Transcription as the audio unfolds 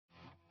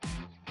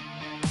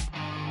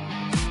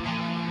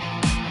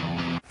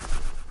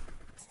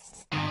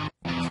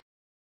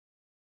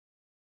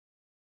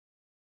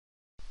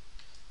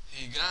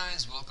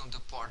Guys, welcome to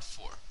part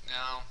 4.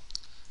 Now,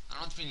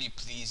 I'm not really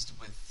pleased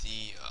with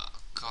the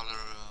color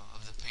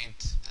of the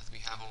paint that we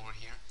have over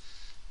here.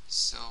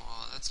 So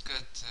let's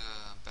get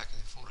back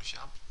into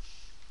Photoshop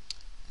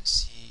and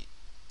see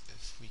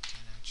if we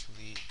can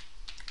actually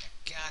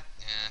get.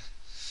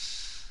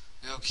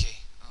 Okay.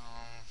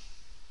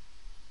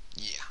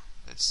 Yeah.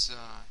 Let's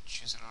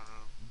choose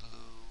another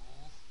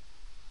blue.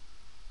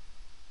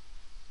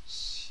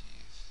 See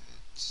if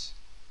it.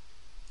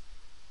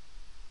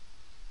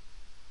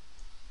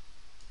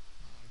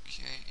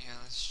 Okay. Yeah.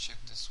 Let's check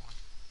this one.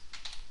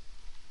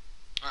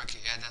 Okay.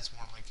 Yeah, that's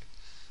more like it.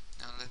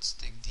 Now let's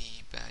take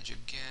the badge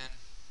again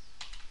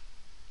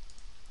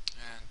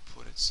and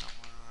put it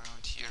somewhere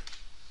around here.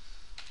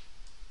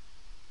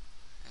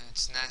 And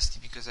it's nasty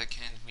because I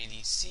can't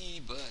really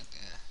see, but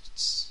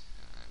it's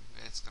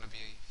gonna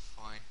be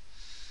fine.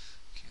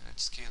 Okay,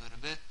 let's scale it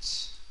a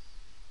bit.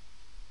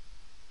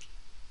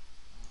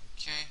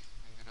 Okay,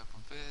 bring it up a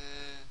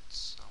bit,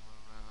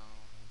 somewhere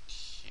around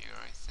here,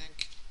 I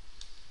think.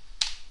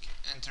 Okay,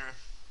 enter.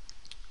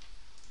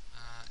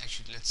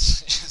 Actually,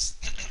 let's just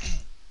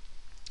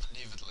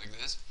leave it like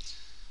this.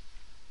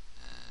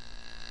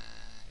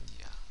 And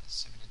yeah, let's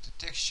save it into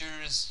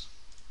textures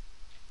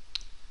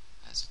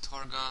as a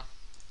Targa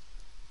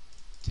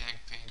tank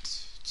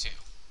paint 2.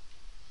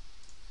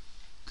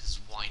 Because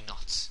why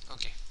not?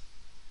 Okay,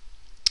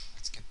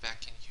 let's get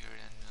back in here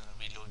and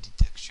reload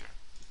the texture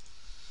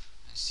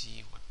and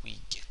see what we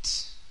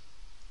get.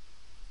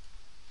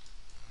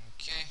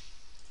 Okay.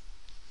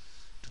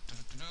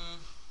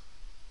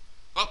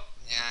 Oh,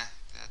 yeah,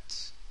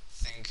 that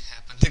thing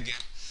happened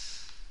again.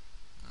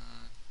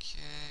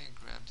 Okay,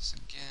 grab this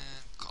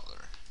again.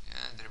 Color.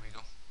 Yeah, there we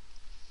go.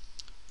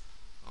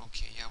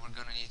 Okay, yeah, we're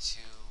gonna need to.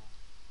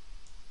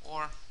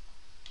 Or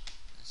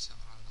let's have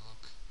another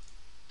look.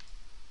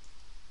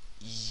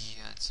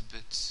 Yeah, it's a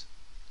bit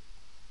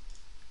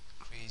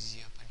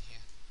crazy up in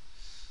here.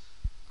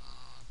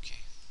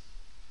 Okay.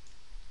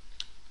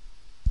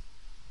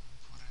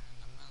 Put it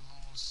in the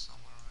middle,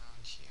 somewhere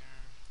around here.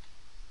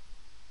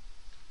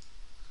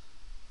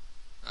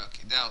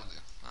 Okay, that'll do.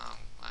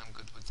 I'm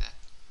good with that.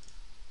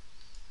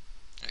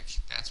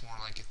 Okay, that's more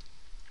like it.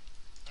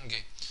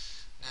 Okay,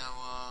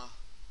 now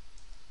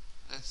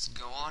let's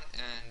go on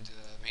and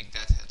make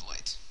that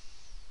headlight.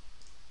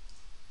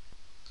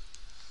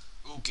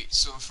 Okay,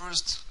 so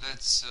first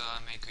let's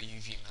make a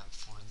UV map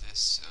for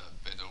this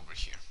bit over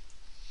here.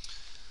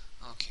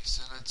 Okay,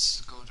 so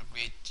let's go to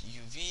create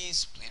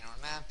UVs, planar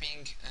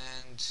mapping,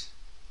 and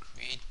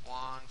create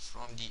one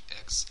from the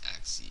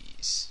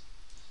x-axis.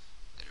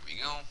 There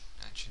we go,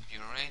 that should be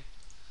alright.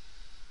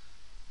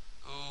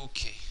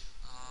 Okay,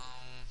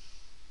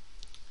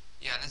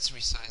 yeah, let's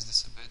resize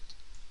this a bit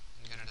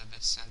and get it a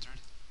bit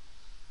centered.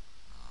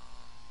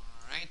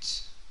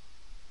 Alright,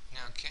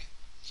 okay,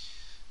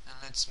 and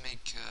let's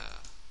make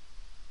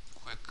a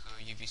quick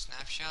UV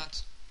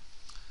snapshot.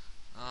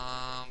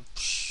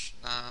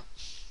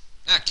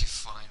 Okay,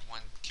 fine,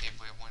 1K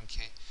by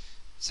 1K.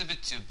 It's a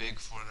bit too big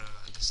for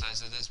the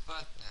size of this,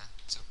 but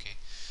it's okay.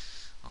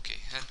 Okay,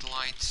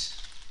 headlight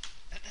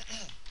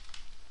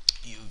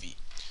UV.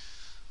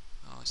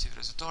 Save it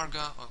as a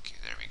Targa. Okay,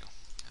 there we go.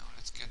 Now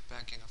let's get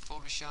back into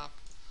Photoshop.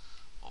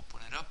 Open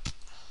it up.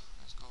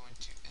 Let's go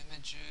into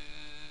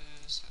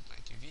images,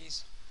 headlight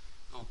UVs.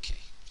 Okay.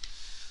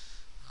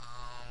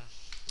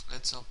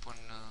 Let's open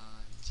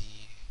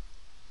the.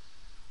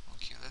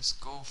 Okay, let's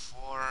go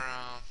for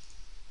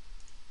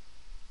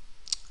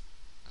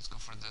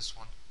this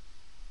one,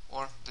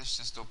 or let's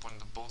just open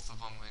the both of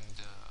them and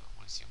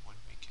we'll see what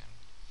we can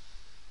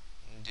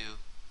do.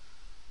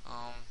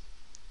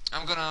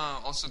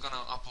 I'm also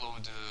gonna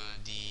upload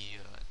the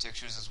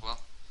textures as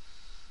well,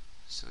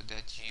 so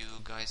that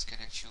you guys can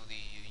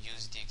actually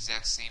use the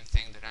exact same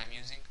thing that I'm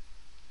using.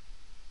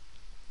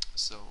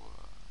 So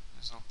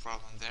there's no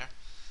problem there.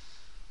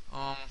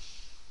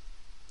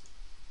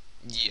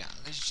 Yeah,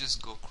 let's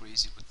just go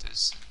crazy with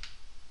this and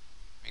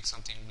make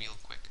something real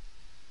quick.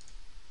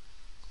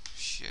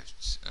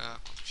 Shift A,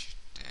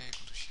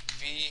 Ctrl Shift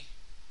V.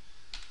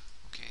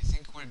 Okay, I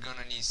think we're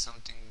gonna need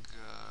something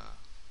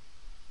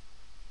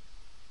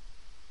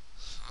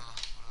a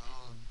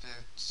little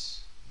bit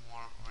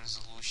more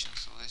resolution.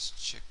 So let's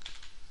check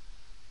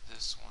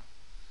this one.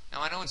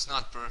 Now I know it's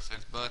not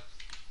perfect, but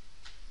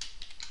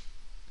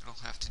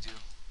it'll have to do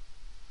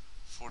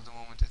for the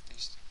moment at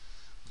least.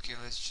 Okay,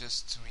 let's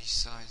just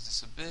resize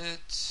this a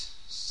bit,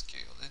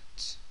 scale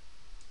it.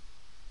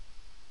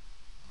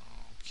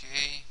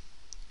 Okay,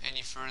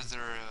 any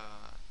further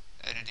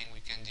editing we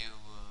can do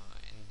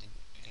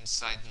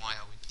inside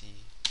Maya with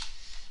the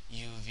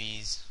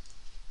UVs.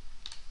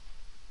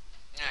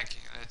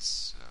 Okay,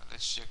 let's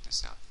check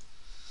this out.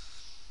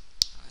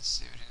 Let's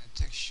save it in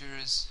the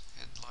textures,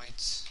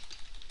 headlights.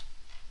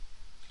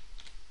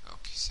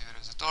 Okay, save it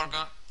as a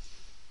Targa.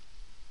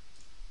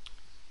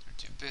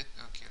 32-bit.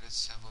 Okay,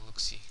 let's have a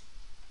look-see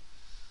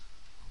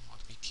of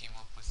what we came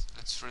up with.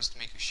 Let's first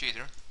make a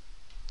shader.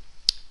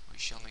 We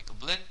shall make a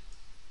blend.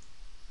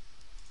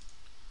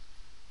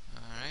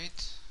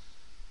 Alright.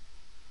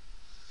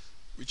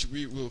 which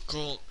we will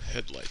call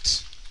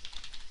headlight.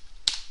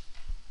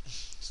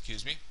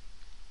 Excuse me.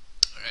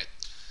 Alright,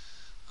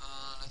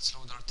 let's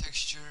load our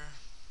texture,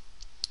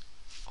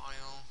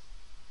 file,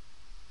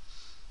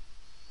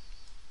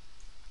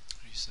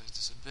 resize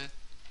this a bit,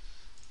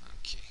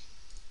 okay,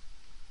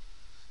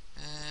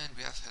 and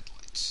we have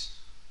headlight.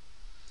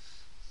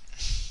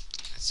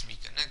 Let's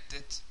reconnect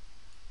it,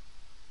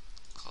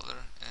 color,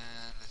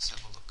 and let's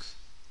have a look.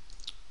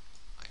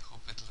 I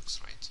hope it looks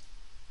right.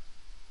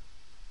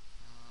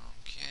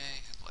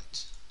 Okay,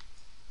 headlight.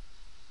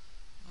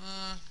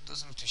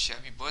 Doesn't look too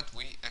shabby, but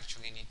we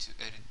actually need to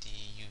edit the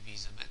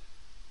UVs a bit.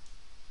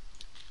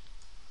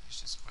 Let's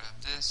just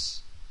grab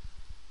this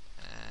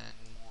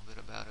and move it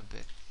about a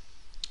bit.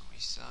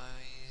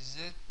 Resize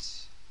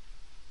it.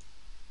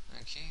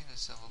 Okay,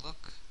 let's have a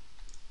look.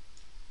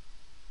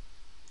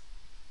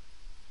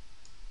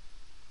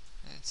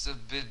 It's a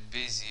bit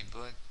busy,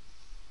 but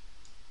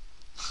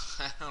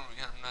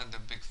I'm not a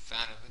big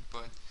fan of it,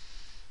 but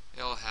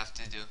it'll have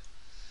to do.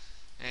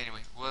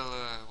 Anyway,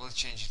 we'll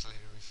change it later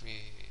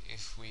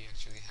if we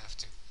actually have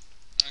to.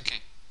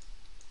 Okay,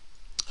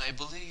 I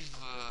believe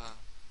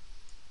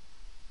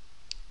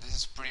this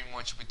is pretty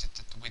much with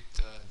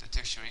the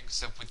texturing,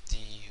 except with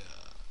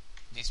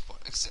this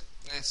part. Except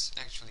let's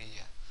actually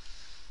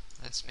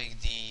let's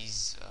make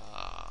these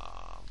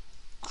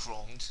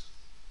chromed.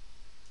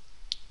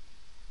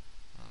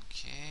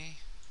 Okay,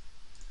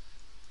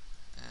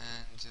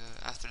 and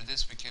after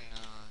this we can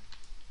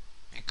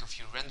make a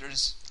few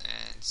renders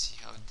and see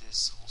how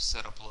this whole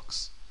setup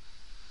looks.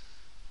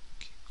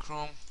 Okay,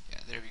 Chrome, yeah,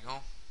 there we go.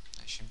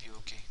 That should be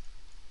okay.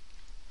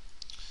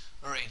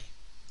 Alrighty.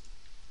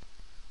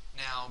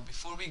 Now,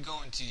 before we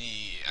go into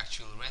the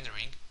actual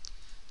rendering,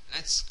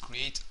 let's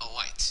create a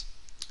light.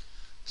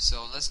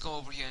 So let's go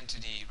over here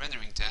into the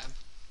rendering tab,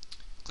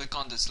 click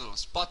on this little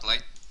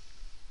spotlight,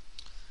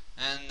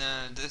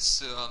 and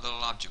this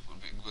little object will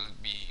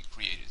be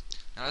created.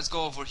 Now let's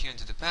go over here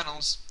into the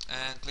panels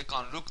and click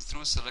on look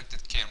through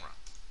selected camera.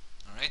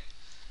 Alright,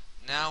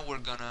 now we're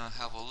gonna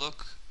have a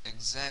look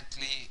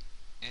exactly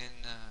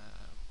in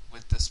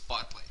with the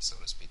spotlight, so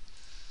to speak.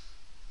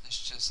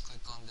 Let's just click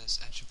on this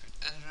attribute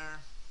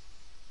editor.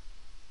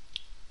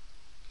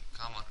 Okay,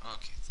 come on,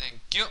 okay,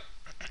 thank you.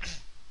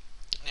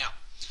 Now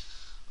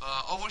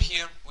over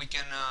here we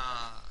can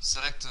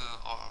select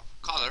our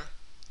color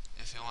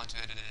if you want to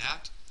edit it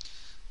out,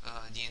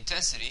 the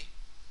intensity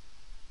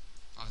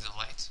of the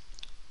light.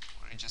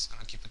 We're just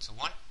gonna keep it to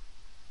 1.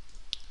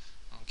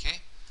 Okay,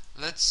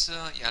 let's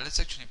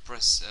actually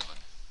press 7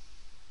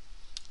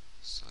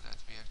 so that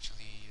we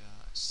actually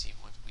see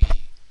what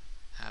we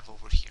have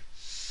over here.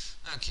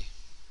 Okay,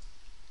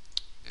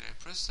 did I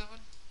press 7?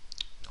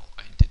 No,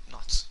 I did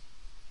not.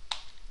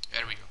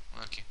 There we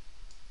go. Okay,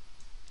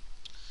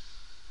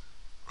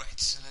 right,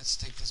 so let's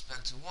take this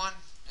back to 1.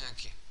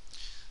 Okay,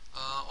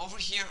 over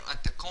here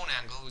at the cone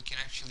angle we can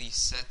actually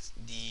set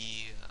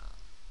the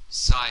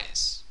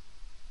size,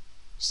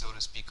 so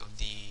to speak,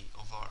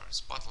 of our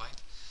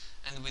spotlight,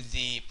 and with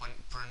the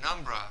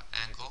penumbra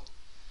angle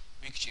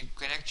we can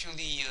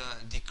actually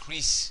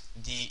decrease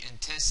the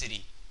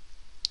intensity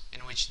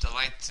in which the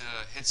light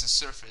hits a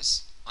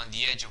surface on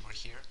the edge over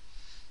here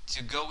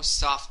to go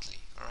softly,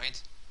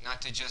 alright,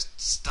 not to just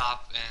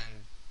stop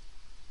and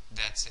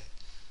that's it.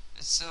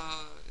 It's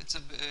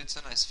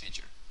a nice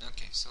feature.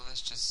 Okay, so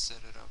let's just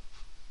set it up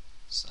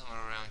somewhere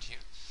around here.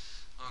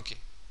 Okay,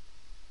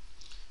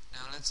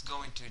 now let's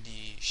go into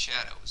the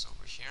shadows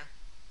over here.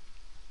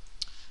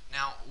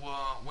 Now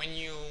when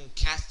you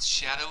cast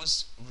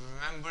shadows,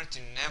 remember to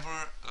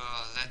never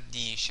let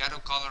the shadow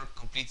color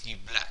completely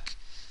black,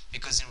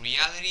 because in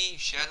reality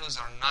shadows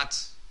are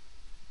not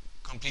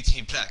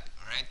completely black.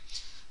 Alright,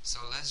 so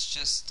let's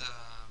just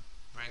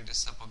bring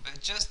this up a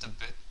bit, just a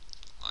bit,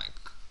 like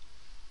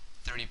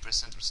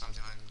 30% or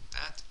something like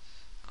that.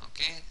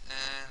 Okay,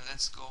 and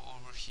let's go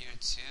over here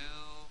to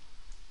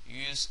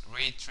use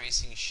ray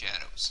tracing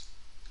shadows.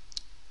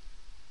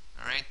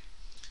 Alright,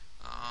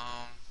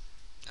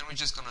 and we're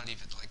just gonna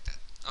leave it like that.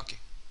 Okay,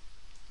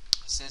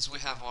 since we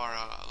have our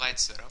light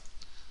set up,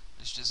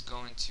 let's just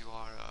go into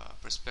our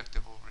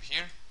perspective over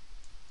here,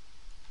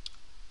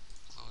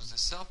 close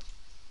this up,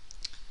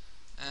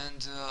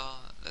 and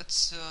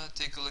let's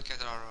take a look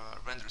at our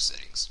render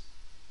settings.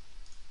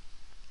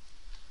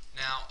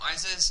 Now,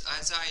 as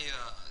I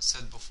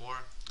said before,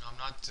 I'm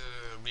not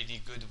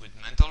really good with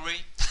mental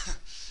ray,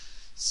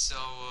 so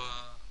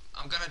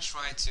I'm gonna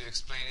try to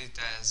explain it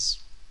as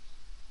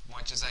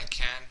much as I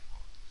can.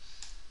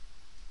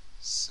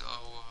 So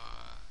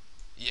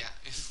yeah,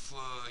 if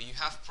you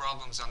have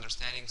problems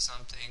understanding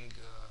something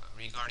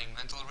regarding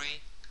mental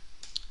ray,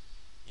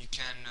 you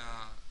can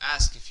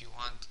ask if you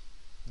want,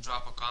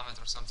 drop a comment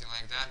or something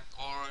like that,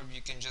 or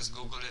you can just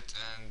Google it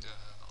and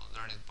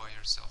learn it by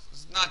yourself.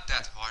 It's not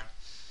that hard.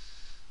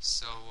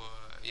 So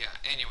yeah,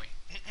 anyway,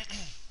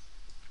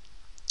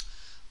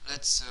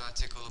 let's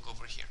take a look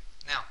over here.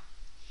 Now,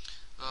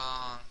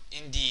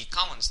 in the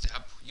Commons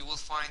tab, you will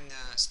find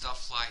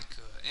stuff like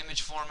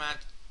image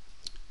format,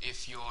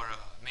 if you're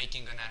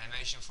making an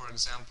animation, for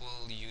example,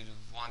 you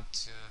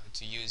want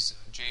to use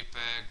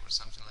JPEG or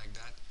something like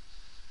that.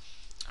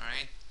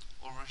 Alright,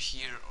 over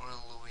here or a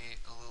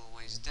little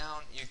ways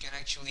down, you can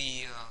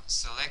actually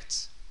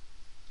select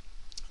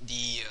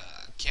the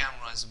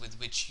cameras with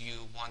which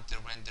you want to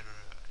render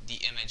the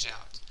image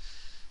out.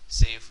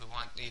 Say if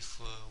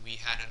we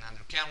had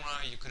another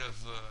camera, you could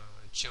have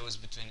chose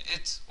between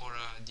it or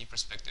the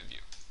perspective view.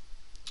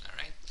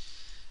 Alright,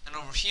 and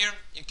over here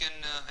you can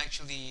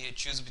actually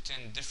choose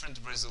between different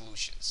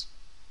resolutions.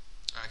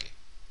 Okay,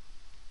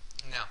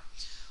 now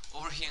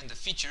over here in the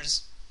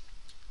features,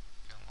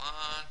 come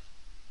on,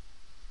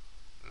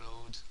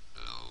 load,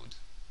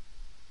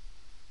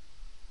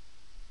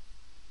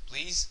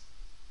 please.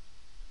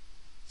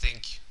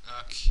 Thank you.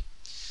 Okay,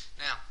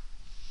 now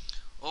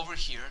over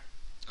here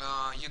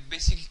you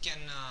basically can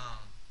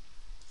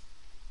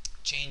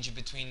change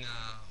between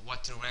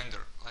what to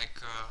render, like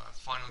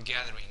final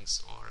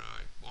gatherings, or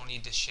only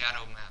the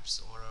shadow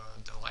maps, or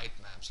the light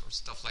maps, or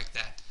stuff like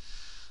that.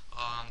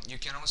 You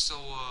can also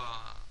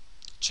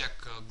check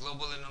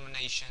global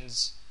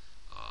illuminations,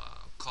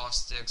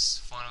 caustics,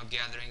 final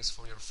gatherings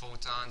for your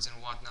photons and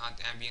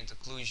whatnot, ambient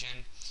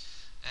occlusion,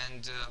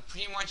 and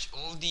pretty much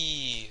all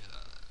the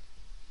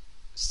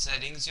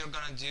settings you're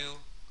gonna do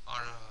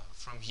are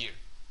from here.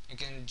 You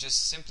can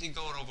just simply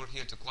go over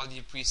here to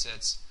quality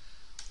presets,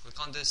 click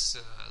on this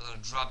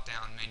little drop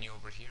down menu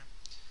over here,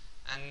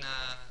 and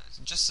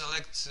just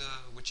select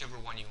whichever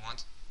one you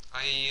want.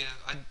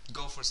 I'd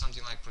go for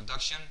something like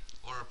production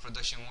or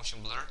production motion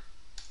blur.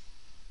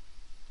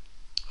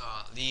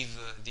 Leave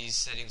these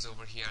settings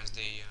over here as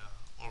they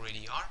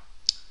already are.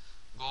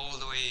 Go all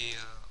the way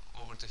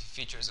over to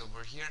features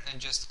over here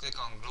and just click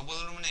on global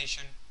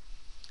illumination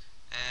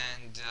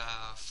and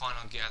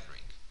final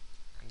gathering,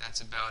 and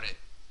that's about it.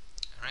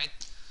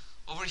 Alright,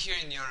 over here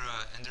in your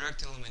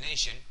indirect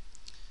illumination,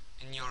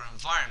 in your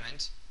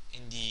environment,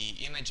 in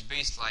the image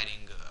based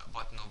lighting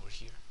button over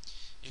here,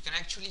 you can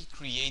actually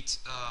create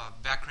a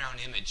background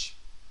image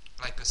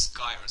like a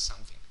sky or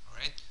something.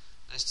 Alright,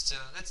 let's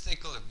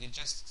take a look. You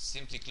just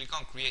simply click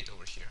on create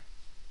over here,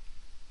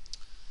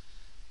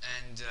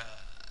 and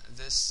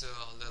this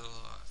little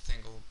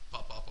thing will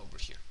pop up over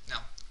here.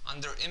 Now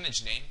under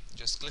image name,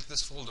 just click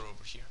this folder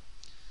over here,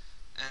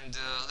 and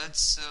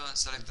let's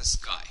select the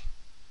sky.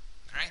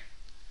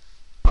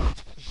 Alright,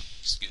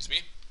 excuse me,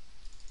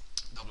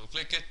 double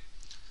click it,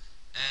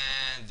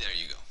 and there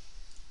you go.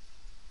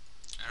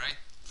 Alright,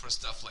 for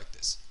stuff like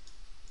this,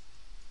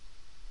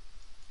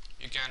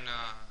 you can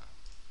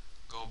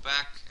go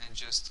back and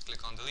just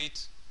click on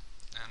delete,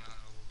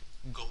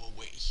 and go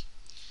away.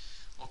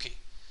 Okay,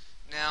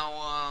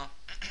 now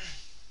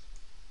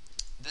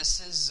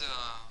this is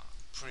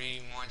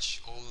pretty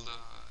much all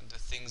the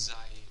things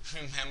I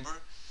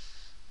remember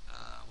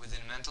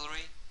within Mental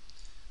Ray.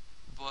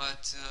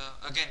 But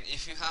again,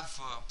 if you have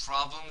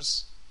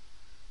problems,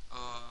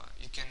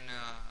 you can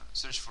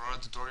search for other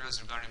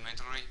tutorials regarding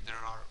Mental Ray. There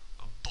are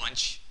a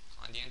bunch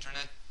on the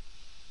internet.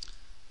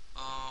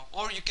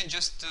 Or you can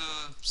just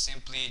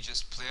simply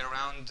just play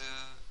around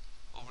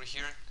over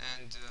here,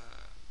 and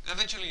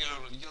eventually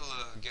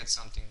you'll get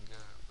something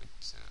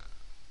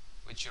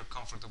which you're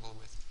comfortable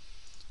with.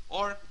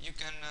 Or you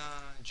can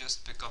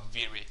just pick up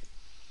V-Ray.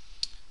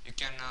 You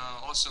can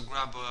also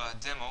grab a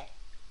demo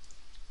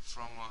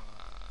from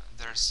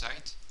their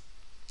site.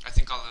 I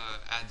think I'll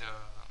add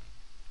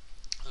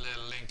a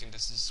little link in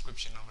this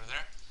description over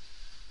there.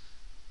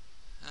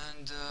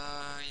 And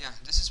yeah,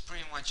 this is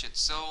pretty much it.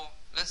 So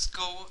let's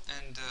go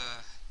and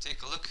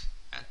take a look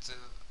at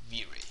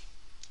V-Ray.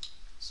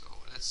 So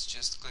let's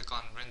just click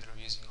on render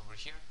using over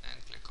here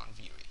and click on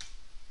V-Ray.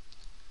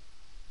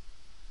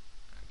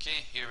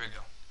 Okay, here we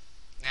go.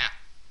 Now,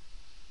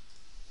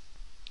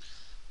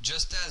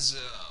 just as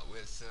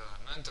with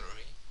Mental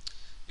Ray,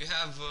 you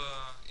have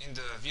in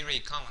the V-Ray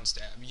Commons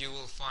tab, you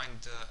will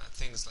find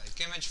things like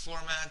image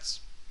formats.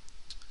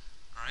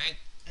 Alright,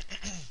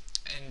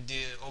 and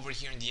over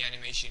here in the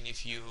animation,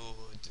 if you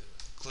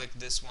click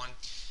this one,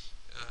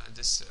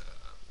 this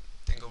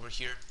thing over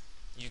here,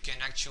 you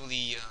can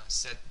actually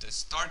set the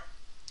start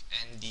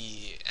and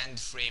the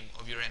end frame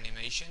of your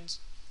animations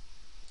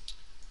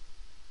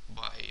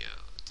by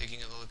taking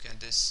a look at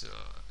this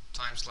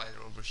time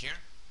slider over here.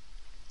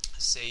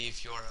 Say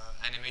if your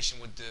animation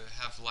would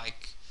have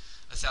like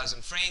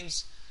 1,000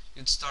 frames,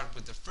 you'd start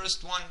with the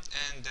first one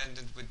and end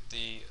it with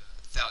the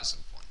 1,000th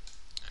one.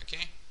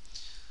 Okay.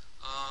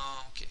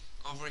 Okay.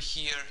 Over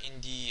here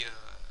in the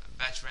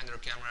batch render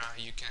camera,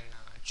 you can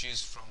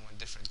choose from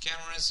different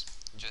cameras,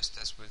 just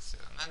as with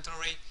Mental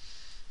Ray.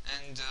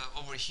 And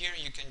over here,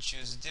 you can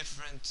choose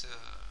different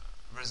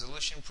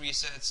resolution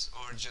presets,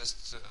 or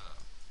just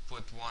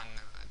put one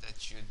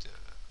that you'd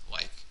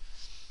like.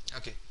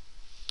 Okay.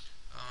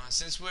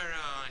 Since we're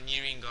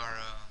nearing our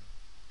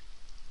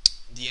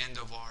the end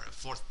of our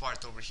fourth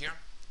part over here,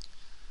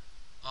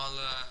 I'll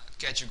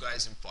catch you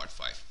guys in part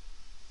 5.